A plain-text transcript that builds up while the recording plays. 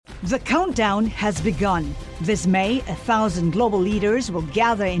The countdown has begun. This May, 1,000 global leaders will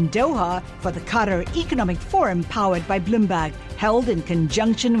gather in Doha for the Qatar Economic Forum powered by Bloomberg, held in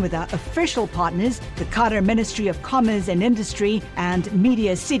conjunction with our official partners, the Qatar Ministry of Commerce and Industry and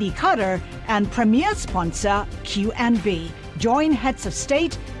Media City Qatar, and premier sponsor QNB. Join heads of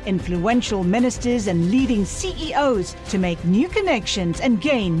state, influential ministers, and leading CEOs to make new connections and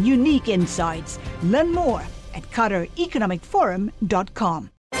gain unique insights. Learn more at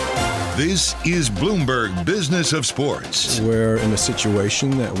QatarEconomicForum.com. This is Bloomberg Business of Sports. We're in a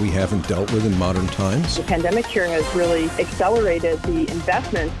situation that we haven't dealt with in modern times. The pandemic here has really accelerated the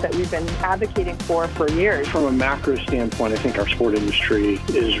investments that we've been advocating for years. From a macro standpoint, I think our sport industry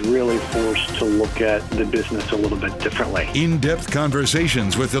is really forced to look at the business a little bit differently. In-depth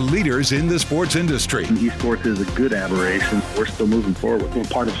conversations with the leaders in the sports industry. Esports is a good aberration. We're still moving forward. We're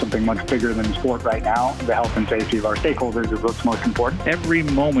part of something much bigger than sport right now. The health and safety of our stakeholders is what's most important. Every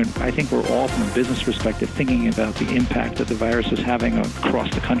moment, I think we're all, from a business perspective, thinking about the impact that the virus is having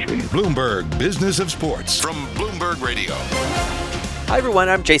across the country. Bloomberg Business of Sports from Bloomberg Radio. Hi, everyone.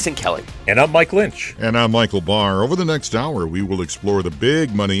 I'm Jason Kelly. And I'm Mike Lynch. And I'm Michael Barr. Over the next hour, we will explore the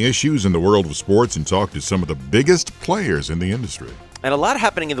big money issues in the world of sports and talk to some of the biggest players in the industry. And a lot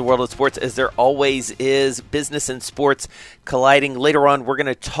happening in the world of sports, as there always is. Business and sports colliding. Later on, we're going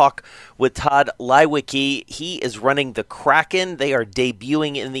to talk with Todd Leiweke. He is running the Kraken. They are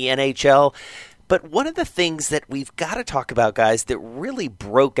debuting in the NHL. But one of the things that we've got to talk about, guys, that really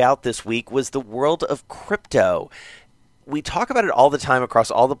broke out this week was the world of crypto. We talk about it all the time across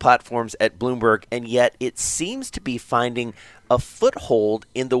all the platforms at Bloomberg, and yet it seems to be finding a foothold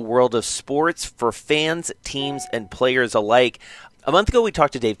in the world of sports for fans, teams, and players alike. A month ago, we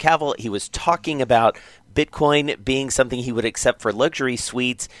talked to Dave Kaval. He was talking about Bitcoin being something he would accept for luxury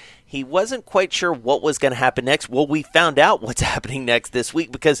suites. He wasn't quite sure what was going to happen next. Well, we found out what's happening next this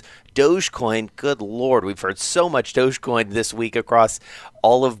week because Dogecoin, good Lord, we've heard so much Dogecoin this week across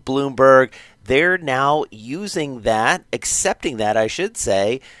all of Bloomberg. They're now using that, accepting that, I should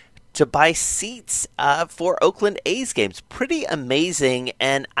say, to buy seats for Oakland A's games. Pretty amazing,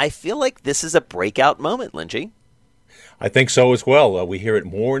 and I feel like this is a breakout moment, Lynchy. I think so as well. We hear it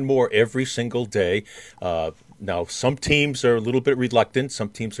more and more every single day. Now, some teams are a little bit reluctant. Some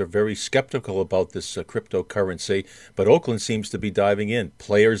teams are very skeptical about this cryptocurrency. But Oakland seems to be diving in.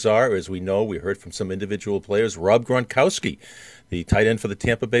 Players are, as we know, we heard from some individual players. Rob Gronkowski, the tight end for the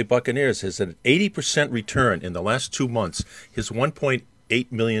Tampa Bay Buccaneers, has an 80% return in the last 2 months. His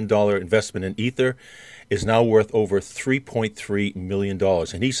 $1.8 million investment in Ether is now worth over $3.3 million.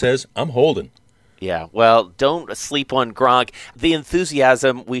 And he says, I'm holding. Yeah, well, don't sleep on Gronk. The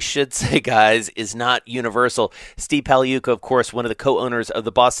enthusiasm, we should say, guys, is not universal. Steve Pagliuca, of course, one of the co-owners of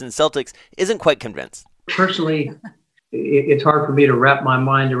the Boston Celtics, isn't quite convinced. Personally, it's hard for me to wrap my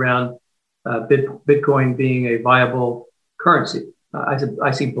mind around Bitcoin being a viable currency.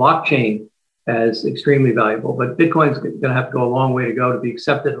 I see blockchain as extremely valuable, but Bitcoin's going to have to go a long way to go to be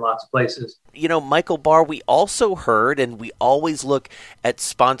accepted in lots of places. You know, Michael Barr, we also heard, and we always look at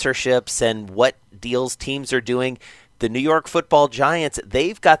sponsorships and what deals teams are doing. The New York Football Giants,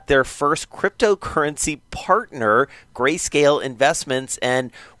 they've got their first cryptocurrency partner, Grayscale Investments.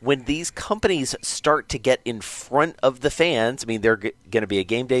 And when these companies start to get in front of the fans, I mean, they're going to be a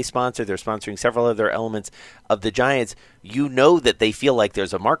game day sponsor. They're sponsoring several other elements of the Giants. You know that they feel like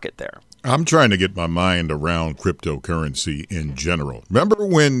there's a market there. I'm trying to get my mind around cryptocurrency in general. Remember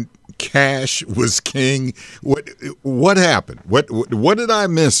when cash was king? What happened? What did I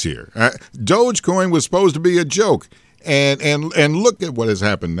miss here? Dogecoin was supposed to be a joke, and look at what has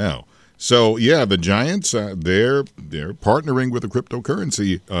happened now. So yeah, the Giants they're partnering with a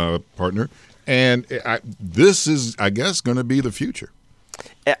cryptocurrency partner, and this is, I guess, going to be the future.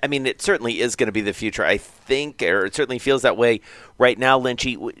 I mean, it certainly is going to be the future, I think, or it certainly feels that way right now,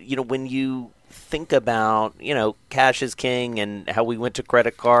 Lynchy. You know, when you think about, you know, cash is king and how we went to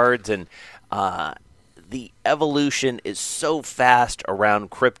credit cards, and the evolution is so fast around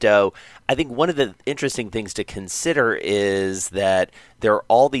crypto. I think one of the interesting things to consider is that there are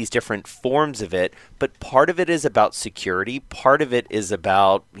all these different forms of it, but part of it is about security. Part of it is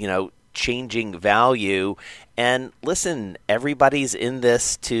about, you know, changing value. And listen, everybody's in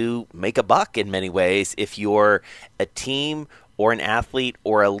this to make a buck in many ways. If you're a team or an athlete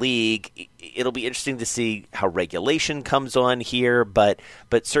or a league, it'll be interesting to see how regulation comes on here, but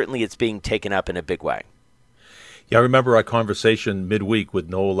certainly it's being taken up in a big way. Yeah, I remember our conversation midweek with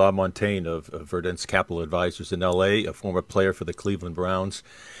Noel LaMontagne of Verdence Capital Advisors in L.A., a former player for the Cleveland Browns.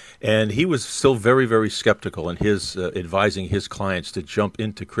 And he was still very, very skeptical in his advising his clients to jump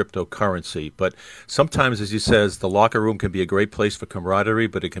into cryptocurrency. But sometimes, as he says, the locker room can be a great place for camaraderie,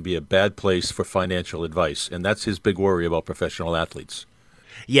 but it can be a bad place for financial advice. And that's his big worry about professional athletes.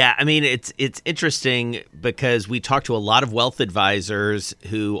 Yeah, I mean, it's interesting because we talk to a lot of wealth advisors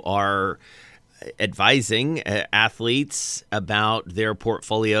who are advising athletes about their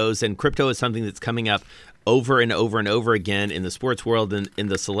portfolios, and crypto is something that's coming up over and over and over again in the sports world and in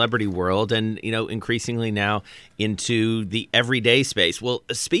the celebrity world, and increasingly now into the everyday space. Well,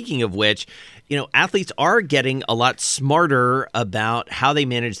 speaking of which, athletes are getting a lot smarter about how they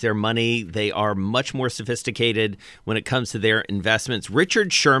manage their money. They are much more sophisticated when it comes to their investments.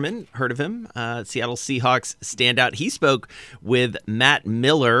 Richard Sherman, heard of him, Seattle Seahawks standout. He spoke with Matt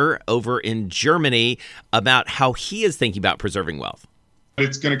Miller over in Germany about how he is thinking about preserving wealth.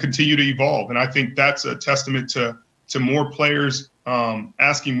 It's going to continue to evolve. And I think that's a testament to more players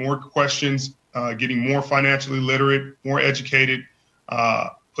asking more questions, getting more financially literate, more educated,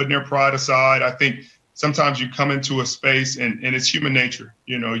 putting their pride aside. I think sometimes you come into a space and it's human nature.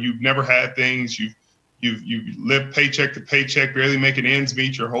 You've never had things. You've lived paycheck to paycheck, barely making ends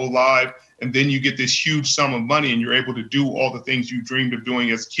meet your whole life. And then you get this huge sum of money and you're able to do all the things you dreamed of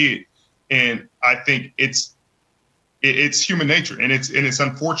doing as a kid. And I think it's human nature, and it's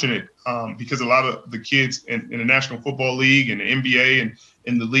unfortunate because a lot of the kids in the National Football League and the NBA and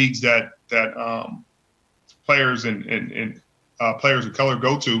in the leagues that players and players of color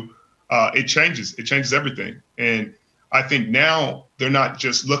go to, it changes everything. And I think now they're not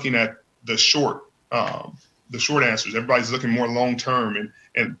just looking at the short answers. Everybody's looking more long term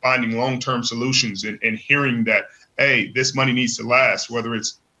and finding long term solutions and hearing that, hey, this money needs to last, whether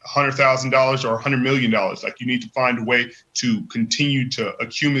it's $100,000 or $100 million. Like, you need to find a way to continue to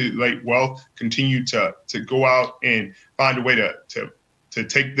accumulate wealth, continue to go out and find a way to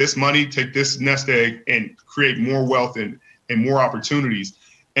take this money, take this nest egg, and create more wealth and more opportunities.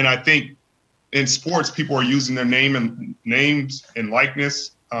 And I think in sports, people are using their names and likeness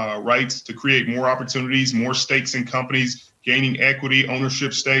rights to create more opportunities, more stakes in companies, gaining equity,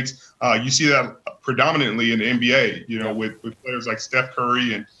 ownership stakes. You see that predominantly in the NBA, with players like Steph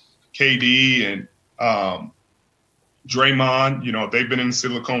Curry and KD and Draymond. They've been in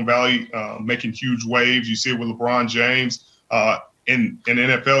Silicon Valley making huge waves. You see it with LeBron James. In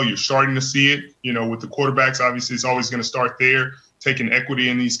NFL, you're starting to see it, with the quarterbacks. Obviously, it's always going to start there, taking equity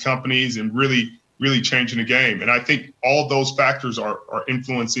in these companies and really changing the game. And I think all those factors are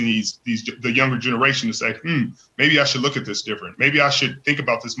influencing the younger generation to say, maybe I should look at this different. Maybe I should think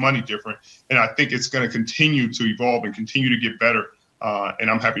about this money different. And I think it's going to continue to evolve and continue to get better. And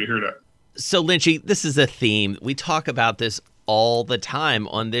I'm happy to hear that. So, Lynchy, this is a theme. We talk about this all the time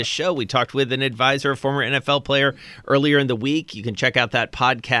on this show. We talked with an advisor, a former NFL player, earlier in the week. You can check out that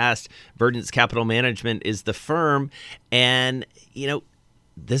podcast. Verdence Capital Management is the firm. And,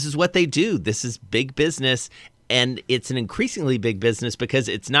 this is what they do. This is big business, and it's an increasingly big business because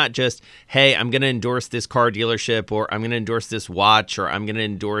it's not just, hey, I'm going to endorse this car dealership, or I'm going to endorse this watch, or I'm going to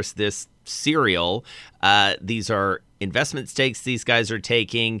endorse this cereal. These are investment stakes these guys are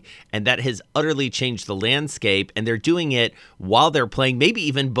taking, and that has utterly changed the landscape, and they're doing it while they're playing, maybe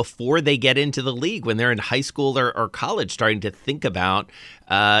even before they get into the league, when they're in high school or college, starting to think about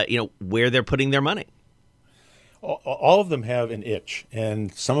where they're putting their money. All of them have an itch,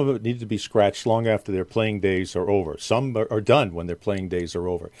 and some of it needs to be scratched long after their playing days are over. Some are done when their playing days are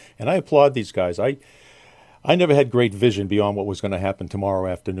over. And I applaud these guys. I never had great vision beyond what was going to happen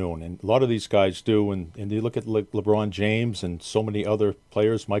tomorrow afternoon, and a lot of these guys do. And you look at LeBron James and so many other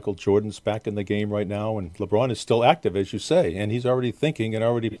players. Michael Jordan's back in the game right now, and LeBron is still active, as you say, and he's already thinking and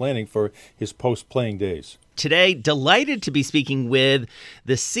already planning for his post-playing days. Today, delighted to be speaking with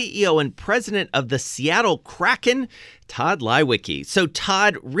the CEO and president of the Seattle Kraken, Todd Leiweke. So,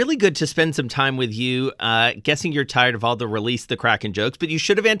 Todd, really good to spend some time with you. Guessing you're tired of all the Release the Kraken jokes, but you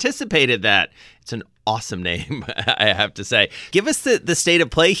should have anticipated that. It's an awesome name, I have to say. Give us the state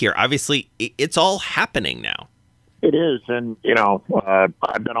of play here. Obviously, it's all happening now. It is, and,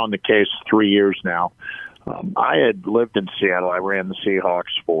 I've been on the case 3 years now. I had lived in Seattle. I ran the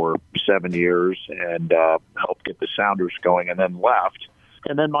Seahawks for 7 years and helped get the Sounders going, and then left.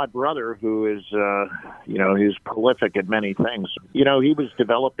 And then my brother, who is, he's prolific at many things. He was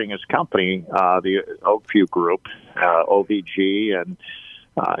developing his company, the Oakview Group, OVG,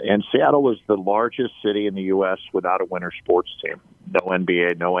 and Seattle was the largest city in the U.S. without a winter sports team. No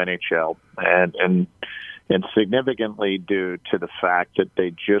NBA, no NHL, and and significantly due to the fact that they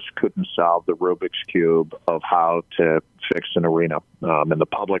just couldn't solve the Rubik's Cube of how to fix an arena. And the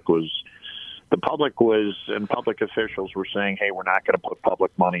public and public officials were saying, hey, we're not going to put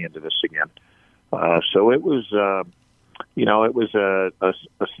public money into this again. So it was, it was a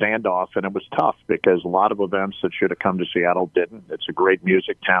standoff, and it was tough because a lot of events that should have come to Seattle didn't. It's a great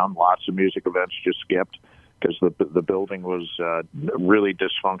music town. Lots of music events just skipped because the building was really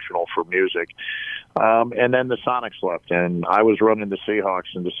dysfunctional for music. And then the Sonics left, and I was running the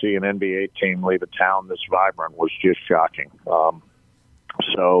Seahawks, and to see an NBA team leave a town this vibrant was just shocking.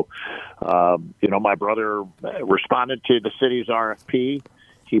 So, my brother responded to the city's RFP.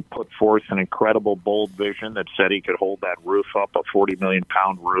 He put forth an incredible, bold vision that said he could hold that roof up, a 40 million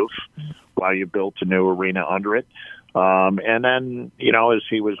pound roof, while you built a new arena under it. And then, as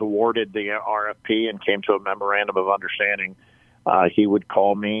he was awarded the RFP and came to a memorandum of understanding, he would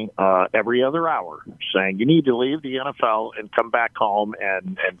call me every other hour saying, you need to leave the NFL and come back home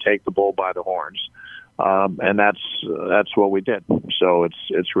and take the bull by the horns. And that's what we did. So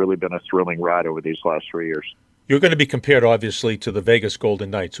it's really been a thrilling ride over these last 3 years. You're going to be compared, obviously, to the Vegas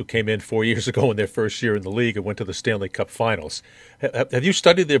Golden Knights, who came in 4 years ago in their first year in the league and went to the Stanley Cup Finals. Have you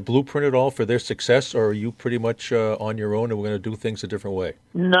studied their blueprint at all for their success, or are you pretty much on your own and we're going to do things a different way?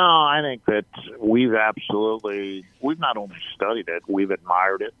 No, I think that we've not only studied it, we've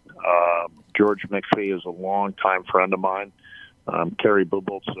admired it. George McPhee is a longtime friend of mine. Kerry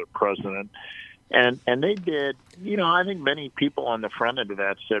Bubolt's their president. And they did, I think many people on the front end of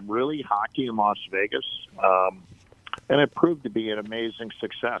that said, really, hockey in Las Vegas? And it proved to be an amazing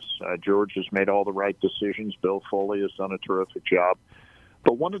success. George has made all the right decisions. Bill Foley has done a terrific job.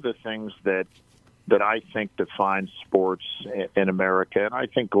 But one of the things that I think defines sports in America, and I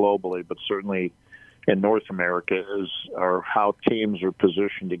think globally, but certainly in North America, are how teams are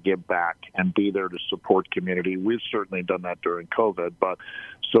positioned to give back and be there to support community. We've certainly done that during COVID,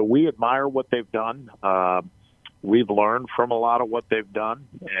 so we admire what they've done. We've learned from a lot of what they've done,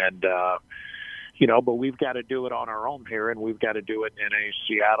 and but we've got to do it on our own here, and we've got to do it in a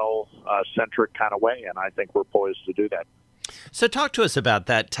Seattle-centric kind of way, and I think we're poised to do that. So talk to us about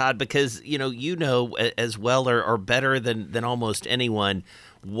that, Todd, because you know as well or better than almost anyone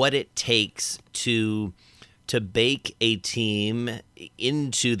what it takes to bake a team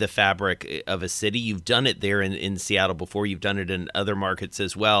into the fabric of a city. You've done it there in Seattle before. You've done it in other markets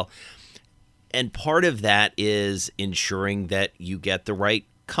as well. And part of that is ensuring that you get the right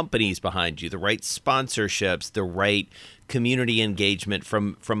companies behind you, the right sponsorships, the right community engagement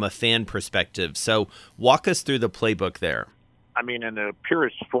from a fan perspective. So walk us through the playbook there. I mean, in the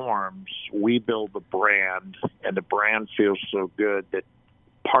purest forms, we build the brand, and the brand feels so good that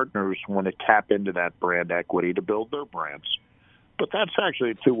partners want to tap into that brand equity to build their brands. But that's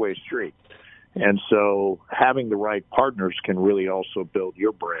actually a two-way street. And so having the right partners can really also build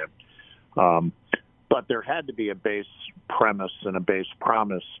your brand. But there had to be a base premise and a base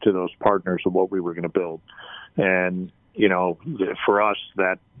promise to those partners of what we were going to build. And, for us,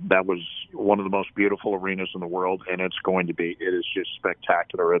 that was one of the most beautiful arenas in the world, and it's going to be. It is just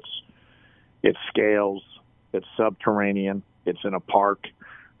spectacular. It scales. It's subterranean. It's in a park.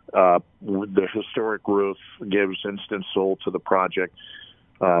 The historic roof gives instant soul to the project.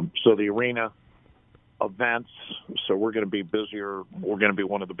 So the arena, events, so we're going to be busier. We're going to be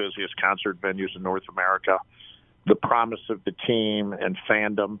one of the busiest concert venues in North America. The promise of the team and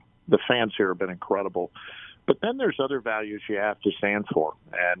fandom. The fans here have been incredible. But then there's other values you have to stand for.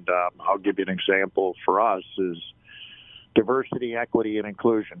 And I'll give you an example for us is diversity, equity, and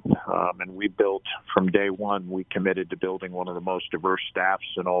inclusion. And we built, from day one, we committed to building one of the most diverse staffs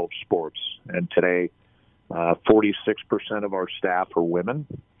in all of sports. And today, 46% of our staff are women,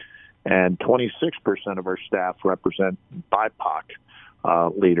 and 26% of our staff represent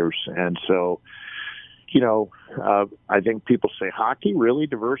BIPOC leaders. And so, I think people say, hockey, really,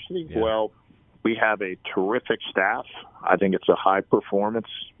 diversity? Yeah. Well, we have a terrific staff. I think it's a high-performance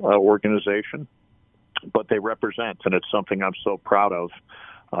organization. But they represent, and it's something I'm so proud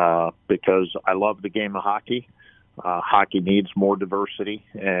of because I love the game of hockey. Hockey needs more diversity,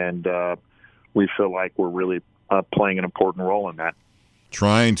 and we feel like we're really playing an important role in that.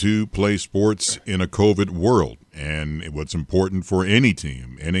 Trying to play sports in a COVID world, and what's important for any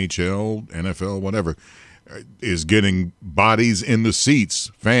team, NHL, NFL, whatever, is getting bodies in the seats,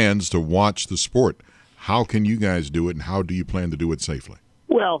 fans, to watch the sport. How can you guys do it, and how do you plan to do it safely?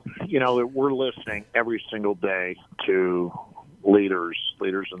 Well, we're listening every single day to leaders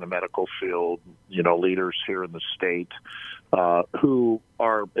in the medical field, leaders here in the state who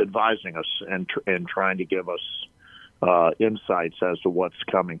are advising us and trying to give us insights as to what's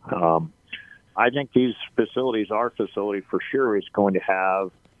coming. I think these facilities, our facility for sure, is going to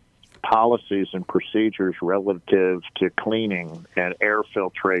have policies and procedures relative to cleaning and air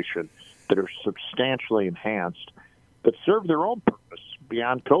filtration that are substantially enhanced, that serve their own purpose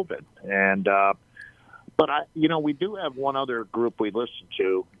beyond COVID. And but we do have one other group we listen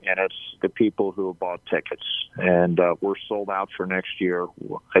to, and it's the people who have bought tickets. And we're sold out for next year.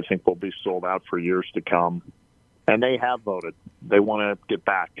 I think we'll be sold out for years to come. And they have voted. They want to get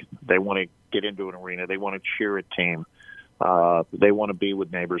back. They want to get into an arena. They want to cheer a team. They want to be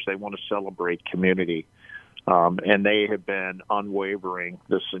with neighbors. They want to celebrate community. And they have been unwavering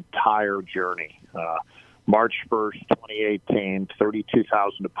this entire journey. March 1st, 2018,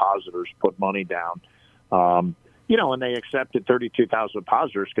 32,000 depositors put money down. And they accepted 32,000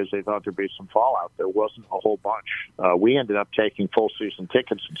 depositors because they thought there'd be some fallout. There wasn't a whole bunch. We ended up taking full season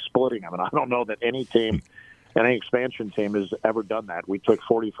tickets and splitting them. And I don't know that any team, any expansion team, has ever done that. We took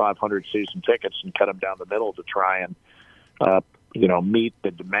 4,500 season tickets and cut them down the middle to try and meet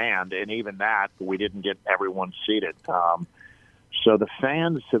the demand. And even that, we didn't get everyone seated. So the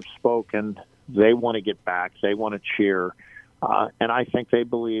fans have spoken. They want to get back. They want to cheer. And I think they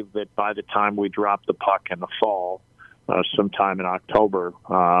believe that by the time we drop the puck in the fall, sometime in October,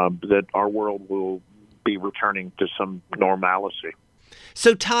 that our world will be returning to some normalcy.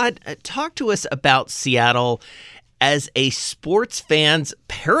 So, Todd, talk to us about Seattle as a sports fan's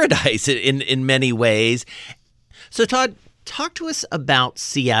paradise in many ways. So, Todd, talk to us about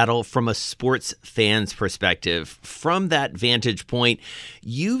Seattle from a sports fan's perspective. From that vantage point,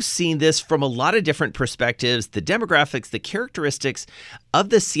 you've seen this from a lot of different perspectives, the demographics, the characteristics of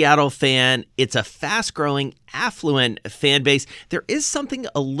the Seattle fan. It's a fast-growing, affluent fan base. There is something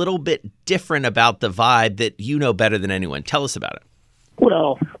a little bit different about the vibe that you know better than anyone. Tell us about it.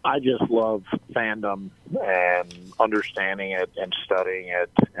 Well, I just love fandom and understanding it and studying it.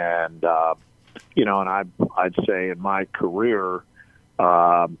 And, I'd say in my career,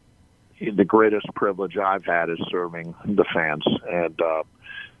 the greatest privilege I've had is serving the fans. And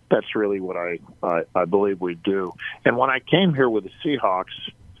that's really what I believe we do. And when I came here with the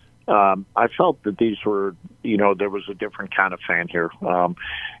Seahawks, I felt that these were, there was a different kind of fan here.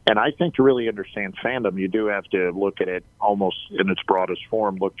 And I think to really understand fandom, you do have to look at it almost in its broadest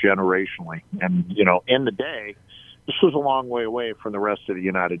form, look generationally. And, in the day, this was a long way away from the rest of the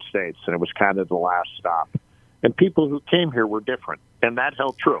United States, and it was kind of the last stop. And people who came here were different, and that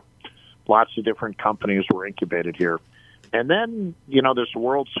held true. Lots of different companies were incubated here. And then, this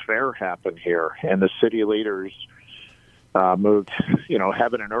World's Fair happened here, and the city leaders moved,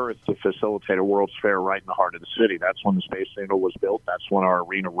 heaven and earth to facilitate a World's Fair right in the heart of the city. That's when the Space Needle was built. That's when our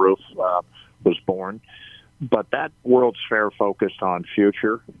arena roof was born. But that World's Fair focused on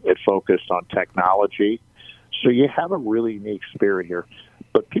future. It focused on technology. So you have a really unique spirit here.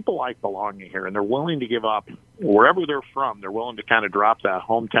 But people like belonging here, and they're willing to give up wherever they're from. They're willing to kind of drop that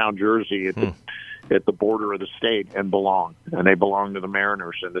hometown jersey at the border of the state and belong. And they belong to the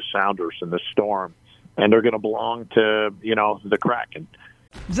Mariners and the Sounders and the Storm. And they're going to belong to, the Kraken.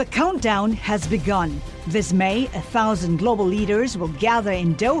 The countdown has begun. This May, 1,000 global leaders will gather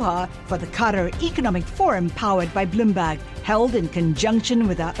in Doha for the Qatar Economic Forum powered by Bloomberg, held in conjunction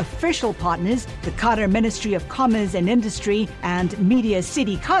with our official partners, the Qatar Ministry of Commerce and Industry and Media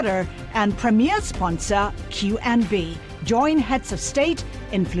City Qatar, and premier sponsor QNB. Join heads of state,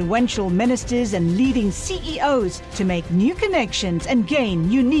 influential ministers, and leading CEOs to make new connections and gain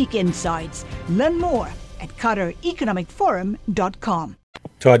unique insights. Learn more at QatarEconomicForum.com.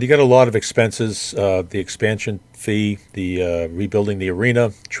 Todd, you got a lot of expenses, the expansion fee, the rebuilding the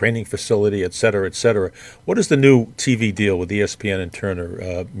arena, training facility, et cetera, et cetera. What does the new TV deal with ESPN and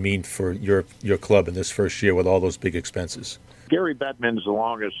Turner mean for your club in this first year with all those big expenses? Gary Bettman's the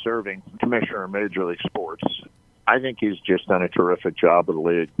longest-serving commissioner of Major League Sports. I think he's just done a terrific job of the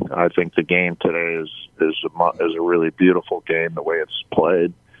league. I think the game today is a really beautiful game, the way it's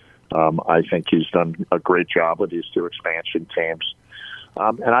played. I think he's done a great job with these two expansion teams.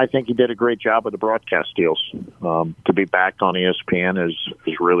 And I think he did a great job with the broadcast deals. To be back on ESPN is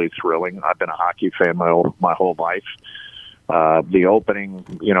really thrilling. I've been a hockey fan my whole life. The opening,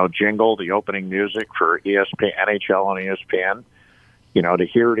 jingle, the opening music for ESPN, NHL on ESPN, to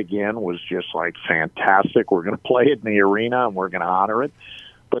hear it again was just like fantastic. We're going to play it in the arena and we're going to honor it.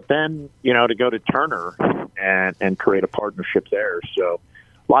 But then, to go to Turner and create a partnership there. So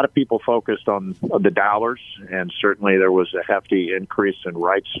a lot of people focused on the dollars, and certainly there was a hefty increase in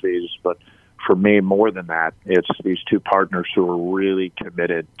rights fees. But for me, more than that, it's these two partners who are really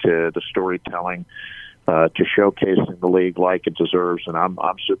committed to the storytelling, to showcasing the league like it deserves, and I'm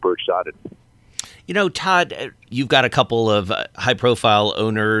super excited. Todd, you've got a couple of high-profile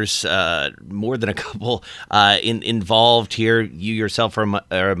owners, more than a couple, involved here. You yourself are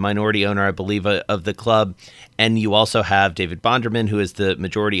a minority owner, I believe, of the club. And you also have David Bonderman, who is the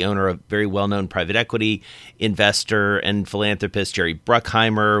majority owner of very well-known private equity investor and philanthropist Jerry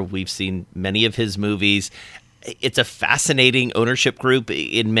Bruckheimer. We've seen many of his movies. It's a fascinating ownership group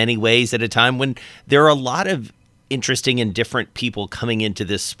in many ways at a time when there are a lot of interesting and different people coming into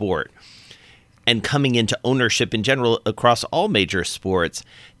this sport and coming into ownership in general across all major sports.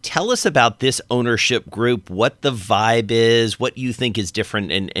 Tell us about this ownership group, what the vibe is, what you think is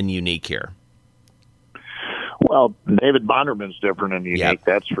different and unique here. Well, David Bonderman's different and unique,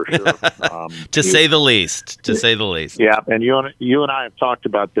 that's for sure. To say the least. Yeah, and you and I have talked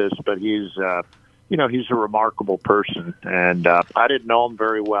about this, but he's a remarkable person, and I didn't know him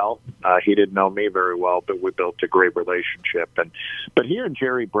very well. He didn't know me very well, but we built a great relationship. But he and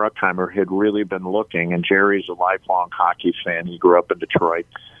Jerry Bruckheimer had really been looking, and Jerry's a lifelong hockey fan. He grew up in Detroit.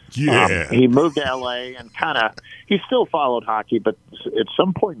 Yeah. He moved to L.A. and he still followed hockey, but at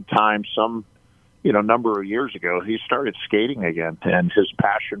some point in time, number of years ago, he started skating again, and his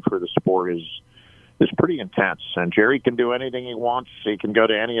passion for the sport is pretty intense. And Jerry can do anything he wants. He can go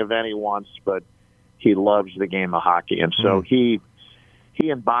to any event he wants, but he loves the game of hockey. And so he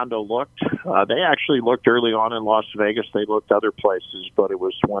and Bondo looked. They actually looked early on in Las Vegas. They looked other places, but it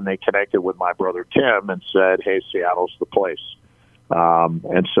was when they connected with my brother Tim and said, "Hey, Seattle's the place."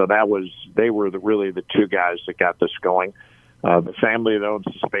 And so they were really the two guys that got this going. The family that owns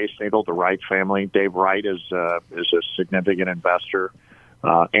the Space Needle, the Wright family. Dave Wright is a significant investor.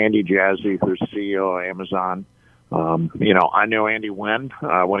 Andy Jassy, who's CEO of Amazon. I know Andy when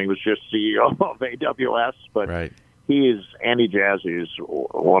he was just CEO of AWS, but Andy Jassy is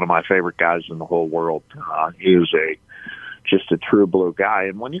one of my favorite guys in the whole world. He is just a true blue guy.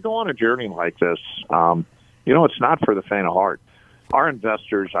 And when you go on a journey like this, it's not for the faint of heart. Our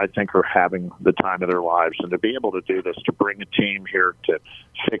investors, I think, are having the time of their lives, and to be able to do this, to bring a team here to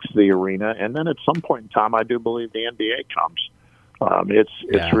fix the arena, and then at some point in time, I do believe the NBA comes.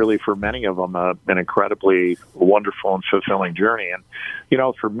 It's really, for many of them, an incredibly wonderful and fulfilling journey. And,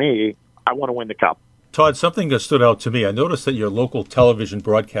 for me, I want to win the cup. Todd, something that stood out to me. I noticed that your local television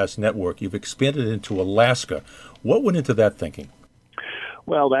broadcast network, you've expanded into Alaska. What went into that thinking?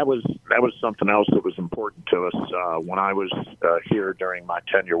 Well, that was something else that was important to us when I was here during my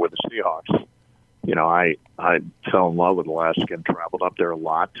tenure with the Seahawks. I fell in love with Alaska and traveled up there a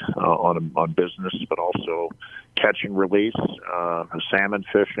lot on business, but also catch and release, salmon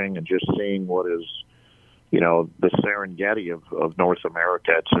fishing, and just seeing what is, the Serengeti of North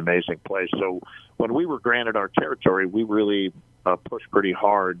America. It's an amazing place. So when we were granted our territory, we really pushed pretty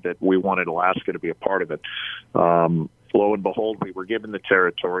hard that we wanted Alaska to be a part of it. Lo and behold, we were given the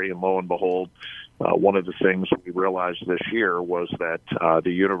territory, and lo and behold, one of the things we realized this year was that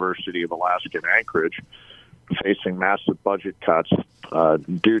the University of Alaska in Anchorage, facing massive budget cuts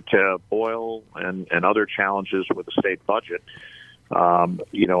due to oil and other challenges with the state budget, a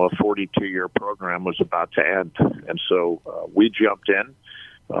 42-year program was about to end. And so we jumped in.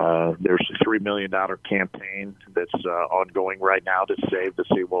 There's a $3 million campaign that's ongoing right now to save the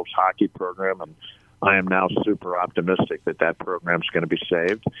Seawolves hockey program, and I am now super optimistic that program's going to be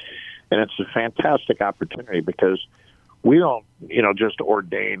saved. And it's a fantastic opportunity because we don't, just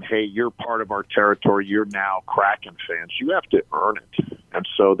ordain, hey, you're part of our territory, you're now Kraken fans. You have to earn it. And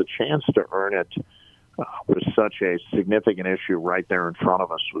so the chance to earn it was such a significant issue right there in front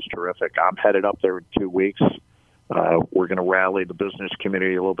of us was terrific. I'm headed up there in 2 weeks. We're going to rally the business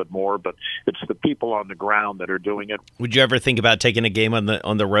community a little bit more, but it's the people on the ground that are doing it. Would you ever think about taking a game on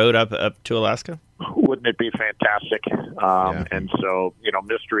the road up to Alaska? Wouldn't it be fantastic? And so,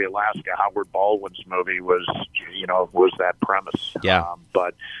 Mystery Alaska, Howard Baldwin's movie was that premise. Yeah.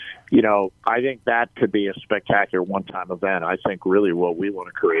 But, I think that could be a spectacular one-time event. I think really what we want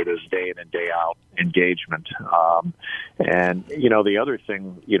to create is day in and day out engagement. And, the other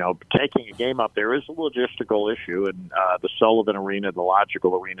thing, taking a game up there is a logistical issue, and the Sullivan Arena, the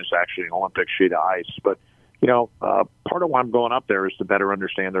Logical Arena, is actually an Olympic sheet of ice. But, part of why I'm going up there is to better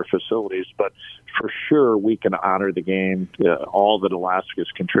understand their facilities. But for sure, we can honor the game, all that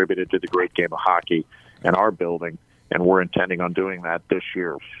Alaska's contributed to the great game of hockey and our building, and we're intending on doing that this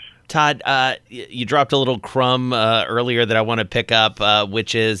year. Todd, you dropped a little crumb earlier that I want to pick up,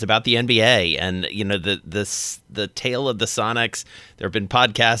 which is about the NBA and the tale of the Sonics. There have been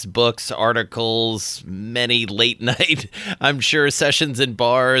podcasts, books, articles, many late night, I'm sure, sessions in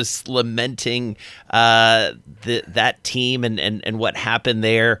bars lamenting that team and what happened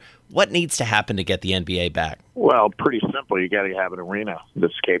there. What needs to happen to get the NBA back? Well, pretty simple. You got to have an arena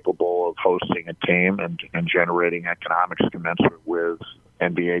that's capable of hosting a team and generating economics commensurate with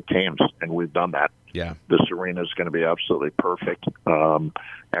NBA teams, and we've done that. Yeah. This arena is going to be absolutely perfect.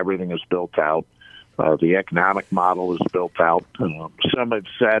 Everything is built out. The economic model is built out. Some have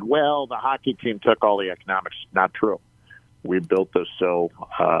said, well, the hockey team took all the economics. Not true. We built this so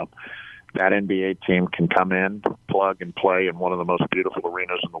that NBA team can come in, plug and play in one of the most beautiful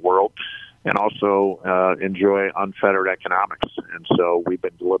arenas in the world, and also enjoy unfettered economics. And so we've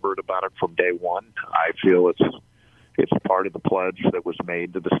been deliberate about it from day one. I feel it's part of the pledge that was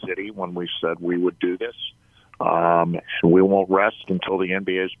made to the city when we said we would do this. And we won't rest until the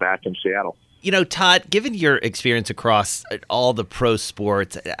NBA is back in Seattle. You know, Todd, given your experience across all the pro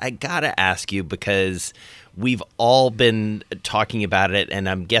sports, I got to ask you, because we've all been talking about it, and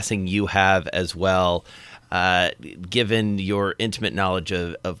I'm guessing you have as well, given your intimate knowledge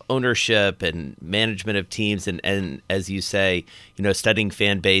of ownership and management of teams, and as you say, you know, studying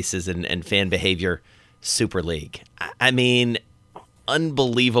fan bases and fan behavior, Super League. I mean,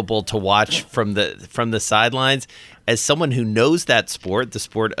 unbelievable to watch from the sidelines. As someone who knows that sport, the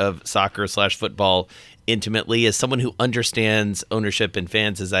sport of soccer/football intimately, as someone who understands ownership and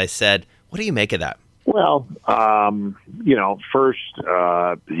fans, as I said, what do you make of that? Well, you know, first,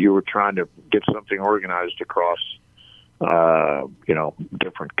 you were trying to get something organized across, you know,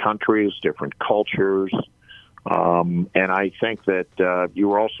 different countries, different cultures. And I think that you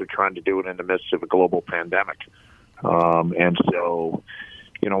were also trying to do it in the midst of a global pandemic. And so,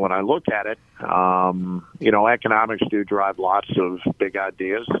 you know, when I look at it, you know, economics do drive lots of big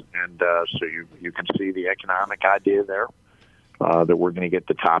ideas. And so you can see the economic idea there, that we're going to get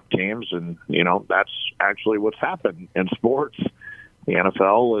the top teams. And, you know, that's actually what's happened in sports. The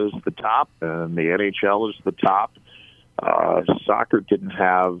NFL is the top and the NHL is the top. Soccer didn't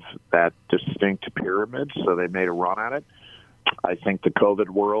have that distinct pyramid, so they made a run at it. I think the COVID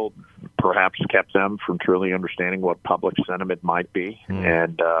world perhaps kept them from truly understanding what public sentiment might be.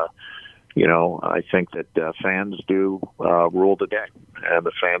 And, you know, I think that fans do rule the day. And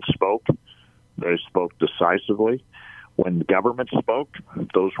the fans spoke. They spoke decisively. When the government spoke,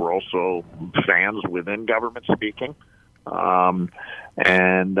 those were also fans within government speaking. And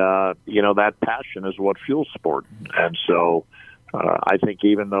you know, that passion is what fuels sport. And so I think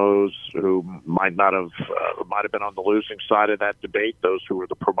even those who might have been on the losing side of that debate, those who were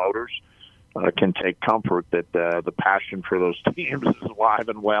the promoters, can take comfort that the passion for those teams is alive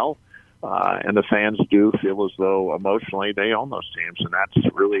and well. And the fans do feel as though emotionally they own those teams. And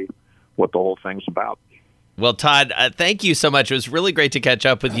that's really what the whole thing's about. Well, Todd, thank you so much. It was really great to catch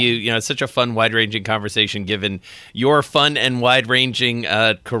up with you. You know, it's such a fun, wide-ranging conversation given your fun and wide-ranging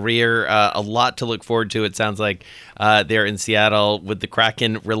career. A lot to look forward to. It sounds like there in Seattle with the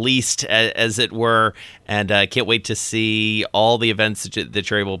Kraken released, as it were, and can't wait to see all the events that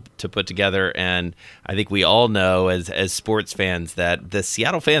you're able to put together. And I think we all know as sports fans that the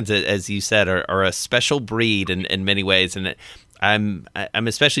Seattle fans, as you said, are a special breed in many ways. And I'm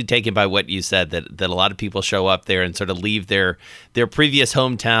especially taken by what you said, that a lot of people show up there and sort of leave their previous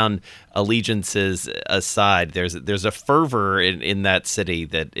hometown allegiances aside. There's a fervor in that city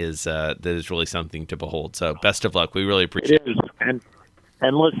that is really something to behold. So best of luck. We really appreciate it.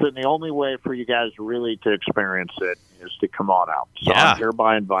 And listen, the only way for you guys really to experience it is to come on out. So yeah. I'm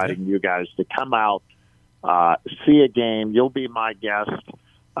hereby inviting you guys to come out, see a game. You'll be my guest.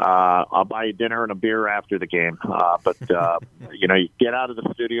 I'll buy you dinner and a beer after the game. But, you know, you get out of the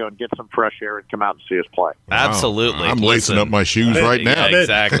studio and get some fresh air and come out and see us play. Absolutely. I'm lacing up my shoes right now. Yeah,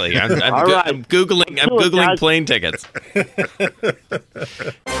 exactly. I'm Googling plane tickets.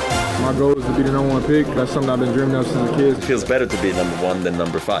 My goal is to be the number one pick. That's something I've been dreaming of since a kid. It feels better to be number one than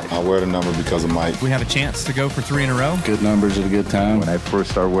number 5. I wear the number because of Mike. We have a chance to go for 3 in a row. Good numbers at a good time. When I first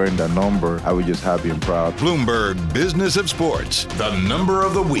started wearing that number, I was just happy and proud. Bloomberg Business of Sports, the number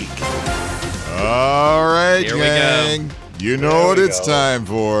of the week. All right, Here gang. we go. You know what it's time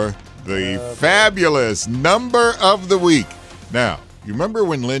for. The fabulous number of the week. Now, you remember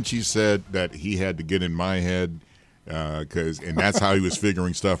when Lynchy said that he had to get in my head? And that's how he was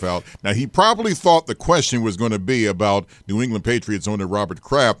figuring stuff out. Now, he probably thought the question was going to be about New England Patriots owner Robert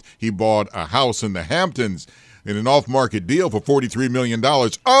Kraft. He bought a house in the Hamptons in an off-market deal for $43 million.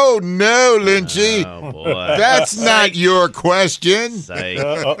 Oh, no, Lynchy. Oh, boy. That's not your question.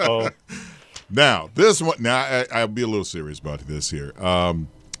 Uh-oh. Now, this one. Now, I'll be a little serious about this here.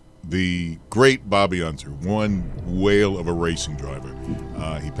 The great Bobby Unser, one whale of a racing driver.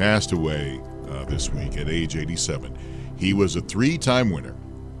 He passed away this week at age 87. He was a 3-time winner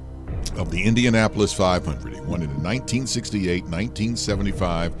of the Indianapolis 500. He won it in 1968,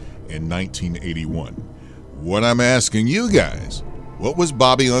 1975, in 1981. What I'm asking you guys, what was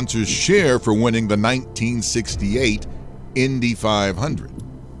Bobby Unser's share for winning the 1968 Indy 500?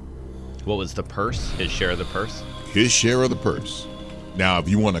 What was the purse? His share of the purse? His share of the purse. Now, if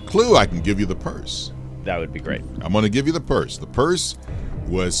you want a clue, I can give you the purse. That would be great. I'm going to give you the purse. The purse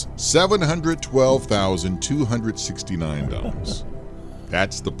was $712,269.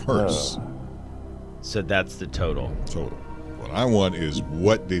 That's the purse. So that's the total. Total. What I want is,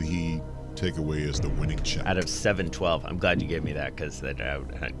 what did he take away as the winning check? Out of 712. I'm glad you gave me that, because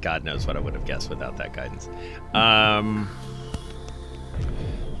God knows what I would have guessed without that guidance.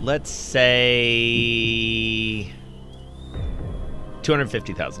 Let's say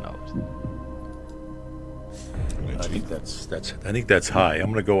 $250,000. I think that's high.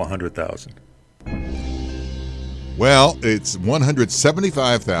 I'm going to go 100,000. Well, it's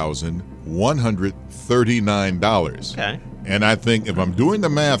 $175,139. Okay. And I think if I'm doing the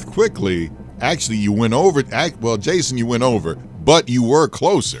math quickly, actually you went over. Well, Jason, you went over, but you were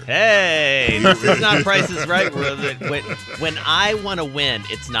closer. Hey, this is not Price is Right. When I want to win,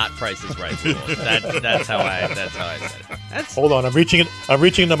 it's not Price is Right rules. That's how I said it. Hold on, I'm reaching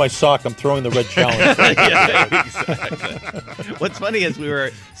into my sock. I'm throwing the red challenge. Yeah, exactly. What's funny is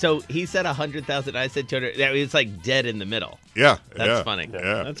he said 100,000, I said 200. It's like dead in the middle. Yeah, that's funny.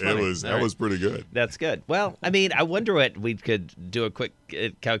 Yeah, that's funny. That was pretty good. That's good. Well, I mean, I wonder what we could do a quick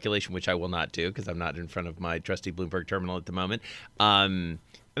calculation, which I will not do because I'm not in front of my trusty Bloomberg terminal at the moment.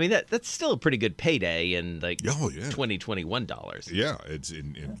 I mean, that's still a pretty good payday in $2021. Yeah, it's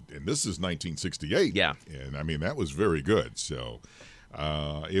and this is 1968. Yeah, and I mean that was very good. So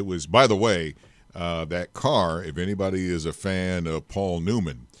it was. By the way, that car. If anybody is a fan of Paul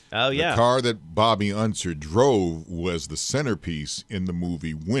Newman, the car that Bobby Unser drove was the centerpiece in the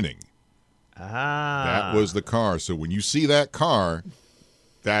movie Winning. That was the car. So when you see that car,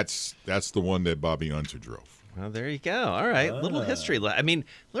 that's the one that Bobby Unser drove. Well, there you go. All right. Little history. I mean,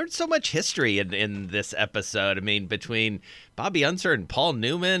 learned so much history in this episode. I mean, between Bobby Unser and Paul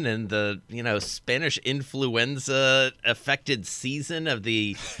Newman and the, Spanish influenza affected season of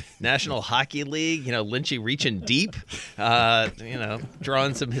the National Hockey League, Lynchy reaching deep,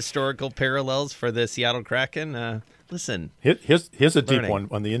 drawing some historical parallels for the Seattle Kraken. Listen. Here's a deep one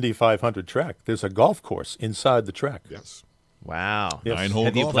on the Indy 500 track. There's a golf course inside the track. Yes. Wow. Yes. 9-hole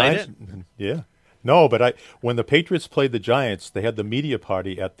Have golf. you played it? Yeah. No, but when the Patriots played the Giants, they had the media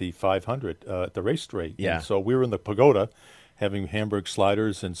party at the 500 at the race straight. Yeah. And so we were in the pagoda having Hamburg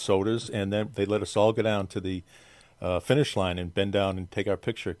sliders and sodas, and then they let us all go down to the finish line and bend down and take our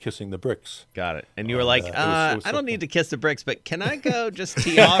picture kissing the bricks. Got it. And you were like, it was I don't something. need to kiss the bricks, but can I go just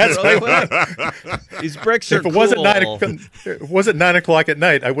tee off really quick? These bricks are If it cool. wasn't 9 o'clock at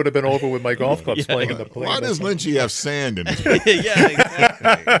night, I would have been over with my golf clubs playing in the plane. Why does Lynchy have sand in it? Yeah,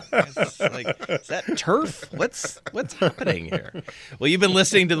 exactly. It's like, is that turf? What's happening here? Well, you've been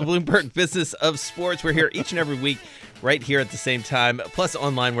listening to the Bloomberg Business of Sports. We're here each and every week, right here at the same time, plus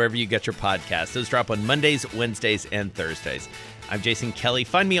online wherever you get your podcasts. Those drop on Mondays, Wednesdays, and Thursdays. I'm Jason Kelly.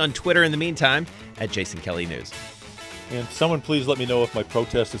 Find me on Twitter in the meantime at Jason Kelly News. And someone please let me know if my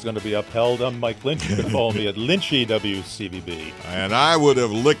protest is going to be upheld. I'm Mike Lynch. You can follow me at Lynchy WCVB. And I would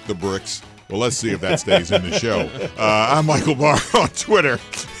have licked the bricks. Well, let's see if that stays in the show. I'm Michael Barr on Twitter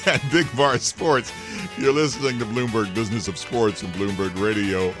at Big Bar Sports. You're listening to Bloomberg Business of Sports and Bloomberg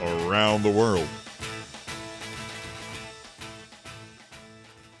Radio around the world.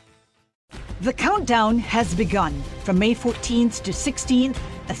 The countdown has begun. From May 14th to 16th,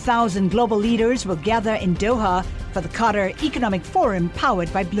 1,000 global leaders will gather in Doha for the Qatar Economic Forum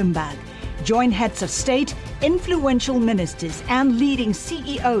powered by Bloomberg. Join heads of state, influential ministers, and leading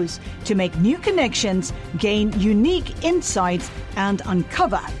CEOs to make new connections, gain unique insights, and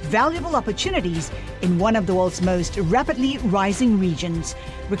uncover valuable opportunities in one of the world's most rapidly rising regions.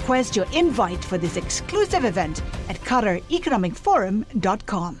 Request your invite for this exclusive event at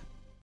QatarEconomicForum.com.